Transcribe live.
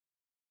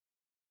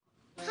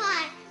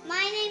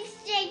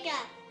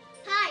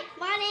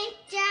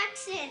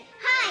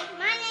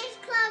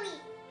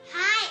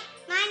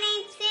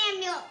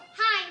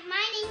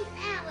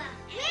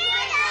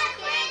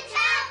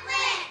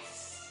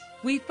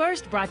We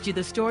first brought you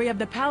the story of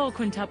the Powell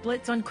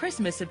quintuplets on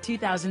Christmas of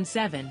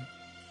 2007.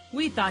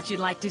 We thought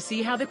you'd like to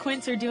see how the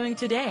Quints are doing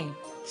today.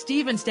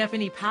 Steve and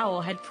Stephanie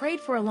Powell had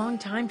prayed for a long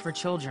time for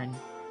children.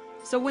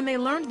 So when they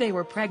learned they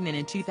were pregnant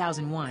in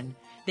 2001,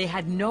 they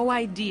had no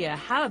idea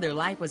how their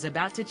life was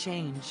about to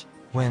change.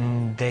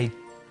 When they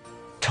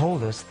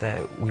told us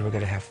that we were going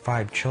to have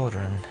 5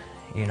 children,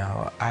 you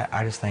know,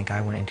 I just think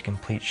I went into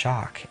complete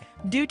shock.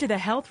 Due to the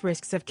health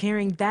risks of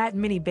carrying that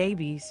many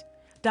babies,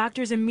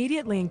 doctors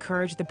immediately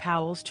encouraged the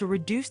Powells to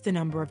reduce the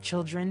number of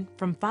children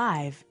from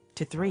 5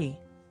 to 3.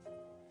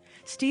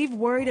 Steve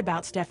worried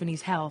about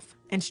Stephanie's health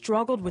and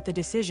struggled with the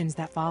decisions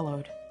that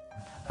followed.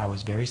 I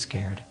was very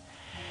scared,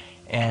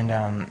 and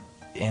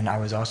I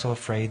was also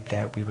afraid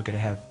that we were going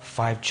to have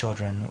 5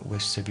 children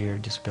with severe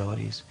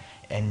disabilities,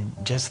 and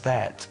just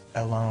that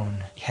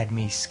alone had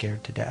me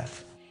scared to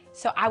death.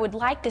 So I would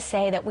like to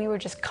say that we were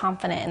just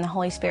confident in the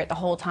Holy Spirit the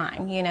whole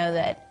time, you know,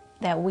 that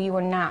we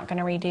were not going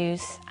to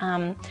reduce.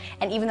 And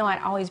even though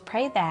I'd always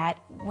prayed that,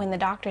 when the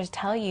doctors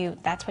tell you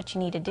that's what you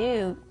need to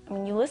do, I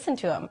mean, you listen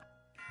to them.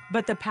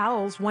 But the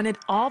Powells wanted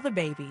all the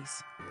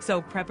babies, so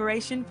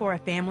preparation for a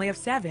family of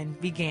 7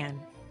 began.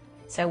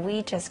 So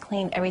we just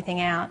cleaned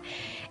everything out,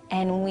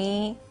 and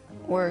we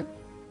were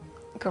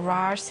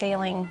garage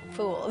sailing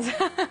fools.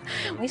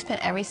 We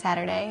spent every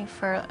Saturday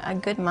for a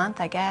good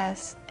month, I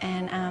guess,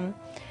 and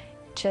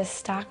just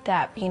stocked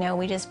up. You know,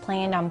 we just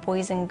planned on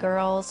boys and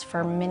girls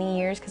for many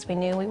years because we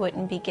knew we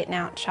wouldn't be getting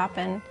out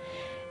shopping,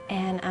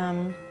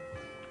 and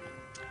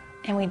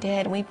we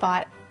did. We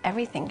bought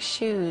everything: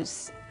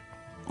 shoes,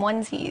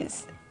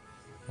 onesies,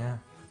 Yeah.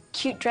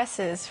 cute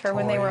dresses for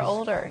when they were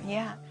older.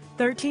 Yeah.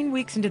 13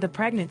 weeks into the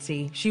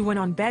pregnancy, she went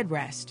on bed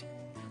rest.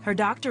 Her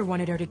doctor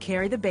wanted her to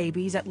carry the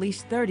babies at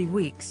least 30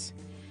 weeks.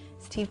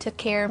 Steve took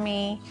care of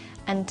me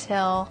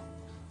until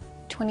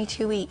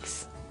 22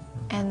 weeks.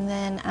 And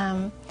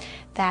then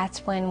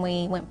that's when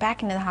we went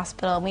back into the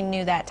hospital. We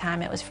knew that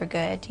time it was for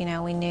good. You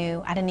know, we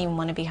knew I didn't even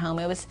want to be home.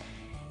 It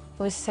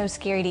was so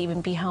scary to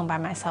even be home by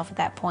myself at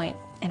that point.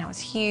 And I was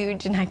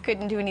huge and I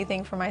couldn't do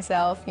anything for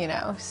myself, you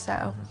know.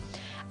 So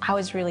I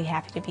was really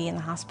happy to be in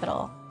the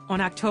hospital. On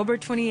October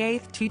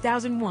 28,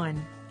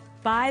 2001,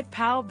 5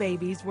 Powell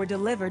babies were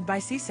delivered by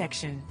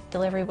C-section.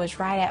 Delivery was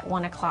right at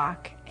 1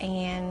 o'clock,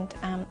 and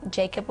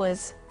Jacob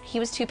was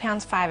 2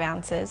 pounds 5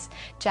 ounces.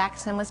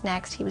 Jackson was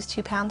next. He was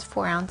 2 pounds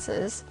 4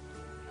 ounces.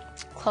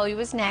 Chloe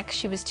was next.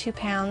 She was 2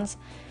 pounds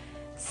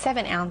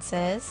 7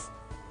 ounces.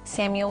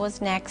 Samuel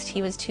was next.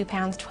 He was 2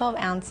 pounds 12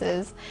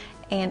 ounces.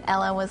 And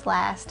Ella was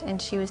last,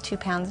 and she was 2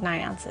 pounds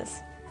 9 ounces.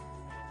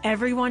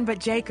 Everyone but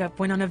Jacob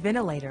went on a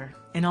ventilator,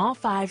 and all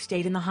 5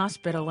 stayed in the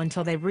hospital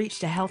until they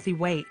reached a healthy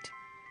weight.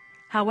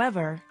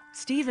 However,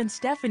 Steve and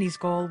Stephanie's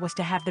goal was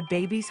to have the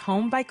babies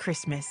home by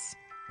Christmas.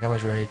 I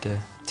was ready to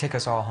take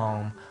us all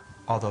home,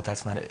 although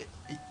that's not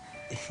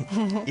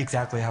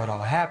exactly how it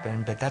all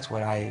happened, but that's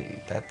what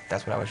I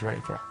was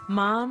ready for.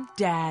 Mom,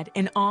 Dad,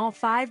 and all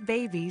 5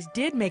 babies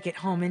did make it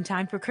home in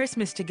time for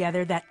Christmas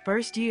together that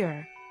first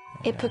year.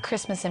 It put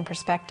Christmas in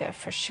perspective,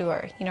 for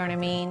sure. You know what I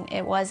mean?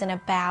 It wasn't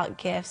about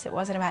gifts. It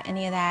wasn't about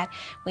any of that.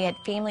 We had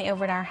family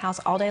over at our house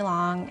all day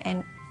long,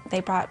 and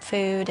they brought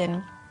food,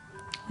 and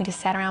we just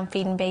sat around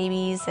feeding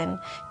babies, and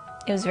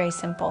it was very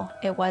simple.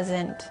 It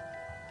wasn't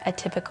a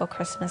typical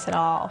Christmas at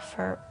all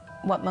for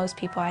what most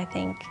people, I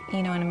think,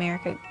 you know, in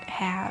America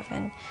have.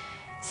 And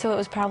so it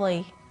was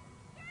probably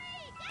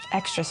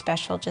extra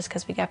special just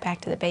because we got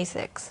back to the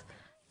basics.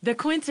 The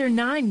Quints are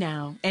 9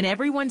 now, and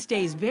everyone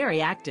stays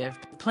very active,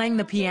 playing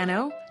the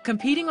piano,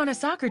 competing on a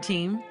soccer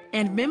team,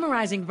 and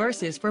memorizing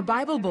verses for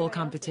Bible Bowl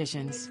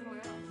competitions.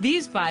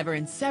 These 5 are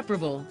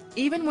inseparable,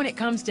 even when it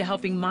comes to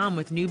helping Mom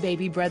with new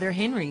baby brother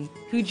Henry,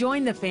 who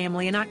joined the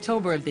family in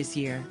October of this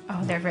year.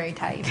 Oh, they're very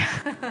tight.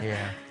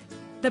 Yeah.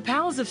 The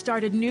Powells have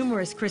started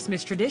numerous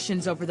Christmas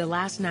traditions over the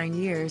last 9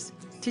 years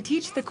to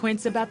teach the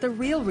Quints about the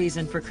real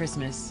reason for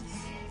Christmas.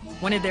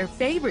 One of their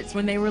favorites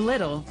when they were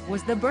little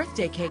was the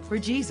birthday cake for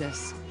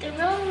Jesus. The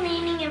real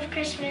meaning of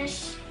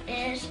Christmas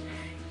is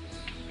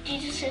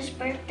Jesus'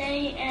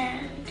 birthday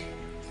and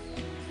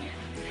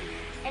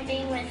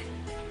being with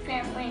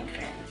family and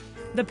friends.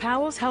 The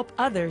Powells help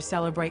others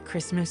celebrate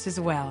Christmas as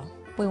well.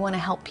 We want to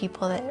help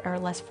people that are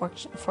less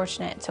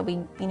fortunate, so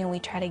we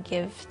try to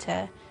give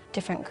to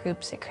different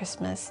groups at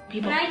Christmas.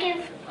 When I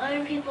give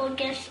other people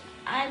gifts,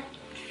 I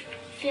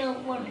feel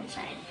warm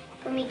inside.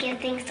 When we give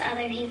things to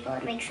other people,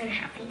 it makes them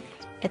happy.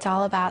 It's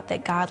all about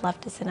that God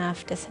loved us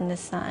enough to send His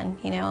Son,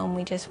 you know, and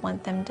we just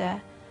want them to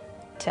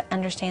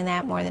understand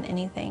that more than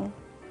anything.